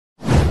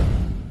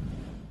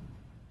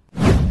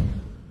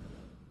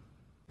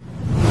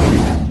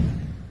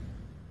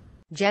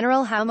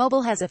General How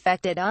mobile has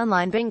affected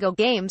online bingo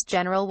games.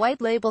 General white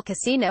label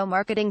casino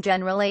marketing.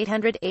 General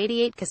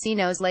 888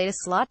 Casinos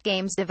latest slot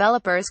games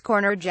developers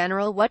corner.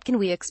 General what can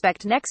we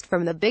expect next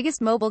from the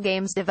biggest mobile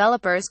games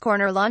developers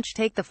corner launch?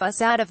 Take the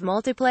fuss out of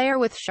multiplayer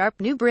with sharp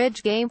new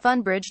bridge game.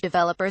 Fun bridge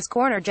developers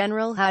corner.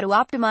 General how to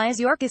optimize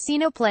your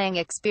casino playing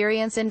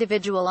experience.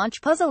 Individual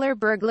launch Puzzler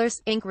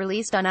Burglars Inc.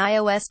 released on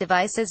iOS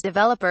devices.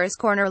 Developers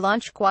corner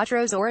launch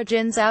Quattro's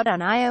Origins out on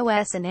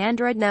iOS and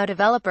Android now.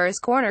 Developers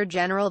corner.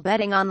 General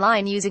betting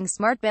online using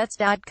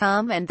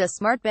smartbets.com and the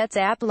SmartBets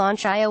app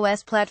launch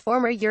iOS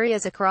platformer. Yuri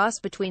is a cross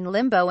between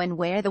Limbo and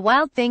Where the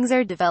Wild Things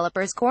Are.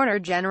 Developers corner.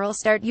 General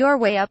start your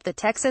way up the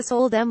Texas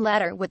Hold'em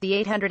ladder with the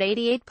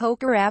 888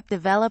 poker app.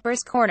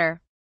 Developers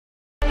corner.